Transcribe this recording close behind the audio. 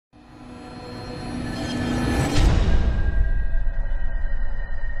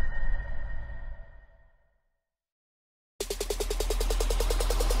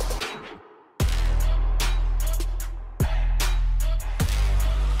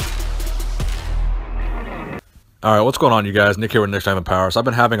All right, what's going on, you guys? Nick here with Nick Strength and Power. So I've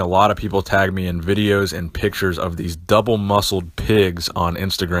been having a lot of people tag me in videos and pictures of these double-muscled pigs on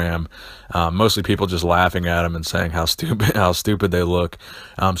Instagram. Mostly people just laughing at them and saying how stupid they look.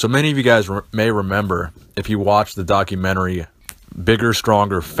 So many of you guys may remember, if you watched the documentary Bigger,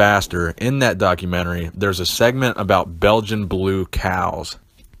 Stronger, Faster, in that documentary, there's a segment about Belgian blue cows.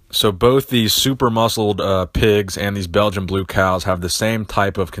 So both these super muscled pigs and these Belgian blue cows have the same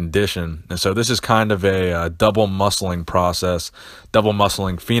type of condition. And so this is kind of a double muscling process, double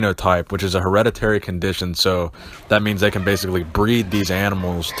muscling phenotype, which is a hereditary condition. So that means they can basically breed these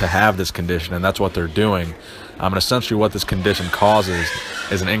animals to have this condition, and that's what they're doing. And essentially what this condition causes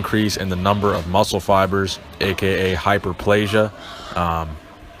is an increase in the number of muscle fibers, aka hyperplasia.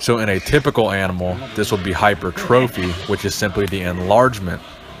 So in a typical animal, this would be hypertrophy, which is simply the enlargement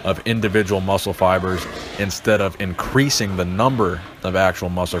of individual muscle fibers instead of increasing the number of actual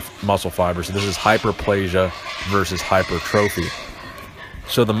muscle fibers. So this is hyperplasia versus hypertrophy.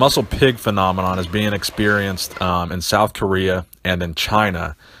 So the muscle pig phenomenon is being experienced in South Korea and in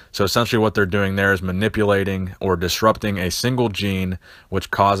China. So essentially what they're doing there is manipulating or disrupting a single gene, which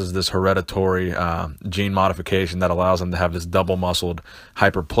causes this hereditary gene modification that allows them to have this double muscled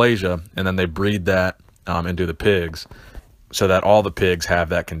hyperplasia, and then they breed that into the pigs, so that all the pigs have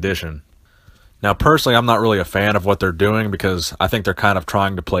that condition. Now, personally, I'm not really a fan of what they're doing, because I think they're kind of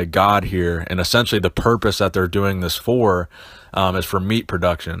trying to play God here. And essentially the purpose that they're doing this for is for meat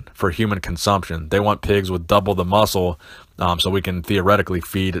production, for human consumption. They want pigs with double the muscle so we can theoretically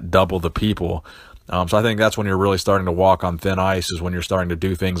feed double the people. So I think that's when you're really starting to walk on thin ice, is when you're starting to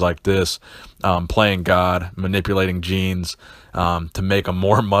do things like this, playing God, manipulating genes to make a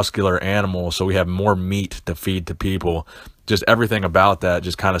more muscular animal so we have more meat to feed to people. Just everything about that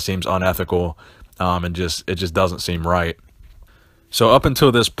just kind of seems unethical, and it just doesn't seem right. So up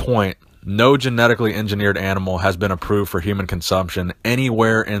until this point, no genetically engineered animal has been approved for human consumption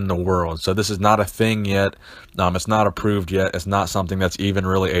anywhere in the world. So this is not a thing yet. It's not approved yet. It's not something that's even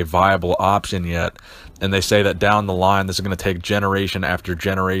really a viable option yet. And they say that down the line, this is going to take generation after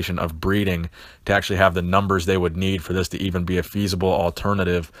generation of breeding to actually have the numbers they would need for this to even be a feasible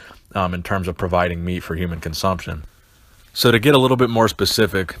alternative in terms of providing meat for human consumption. So to get a little bit more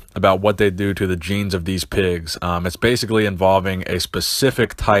specific about what they do to the genes of these pigs, it's basically involving a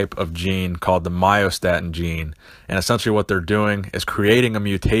specific type of gene called the myostatin gene. And essentially what they're doing is creating a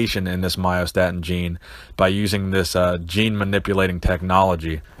mutation in this myostatin gene by using this gene manipulating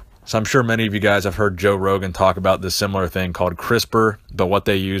technology. So I'm sure many of you guys have heard Joe Rogan talk about this similar thing called CRISPR, but what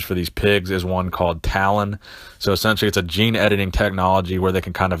they use for these pigs is one called TALEN. So essentially it's a gene editing technology where they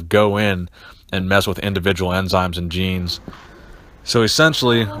can kind of go in and mess with individual enzymes and genes. So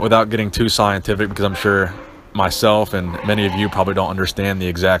essentially, without getting too scientific, because I'm sure myself and many of you probably don't understand the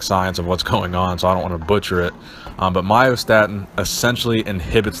exact science of what's going on, so I don't want to butcher it, but myostatin essentially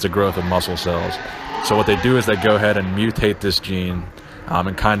inhibits the growth of muscle cells. So what they do is they go ahead and mutate this gene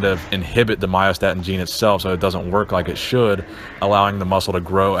and kind of inhibit the myostatin gene itself so it doesn't work like it should, allowing the muscle to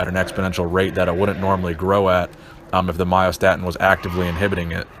grow at an exponential rate that it wouldn't normally grow at if the myostatin was actively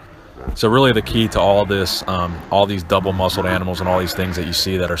inhibiting it. So really the key to all this, all these double muscled animals and all these things that you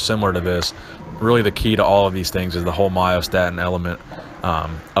see that are similar to this, really the key to all of these things is the whole myostatin element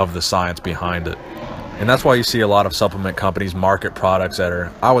of the science behind it. And that's why you see a lot of supplement companies market products that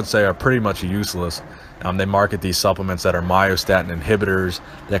are, I would say, are pretty much useless. They market these supplements that are myostatin inhibitors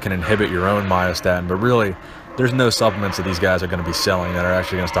that can inhibit your own myostatin, but really there's no supplements that these guys are going to be selling that are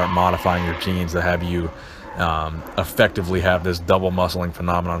actually going to start modifying your genes to have you effectively have this double muscling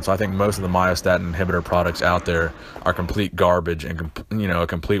phenomenon. So I think most of the myostatin inhibitor products out there are complete garbage and a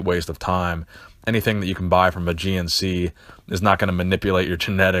complete waste of time. Anything that you can buy from a GNC is not going to manipulate your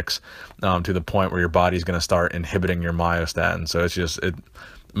genetics to the point where your body's going to start inhibiting your myostatin. So it's just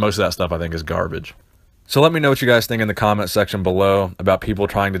most of that stuff I think is garbage. So let me know what you guys think in the comment section below about people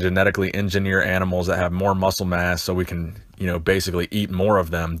trying to genetically engineer animals that have more muscle mass so we can, basically eat more of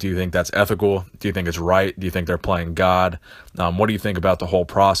them. Do you think that's ethical? Do you think it's right? Do you think they're playing God? What do you think about the whole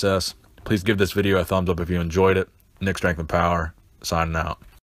process? Please give this video a thumbs up if you enjoyed it. Nick Strength and Power, signing out.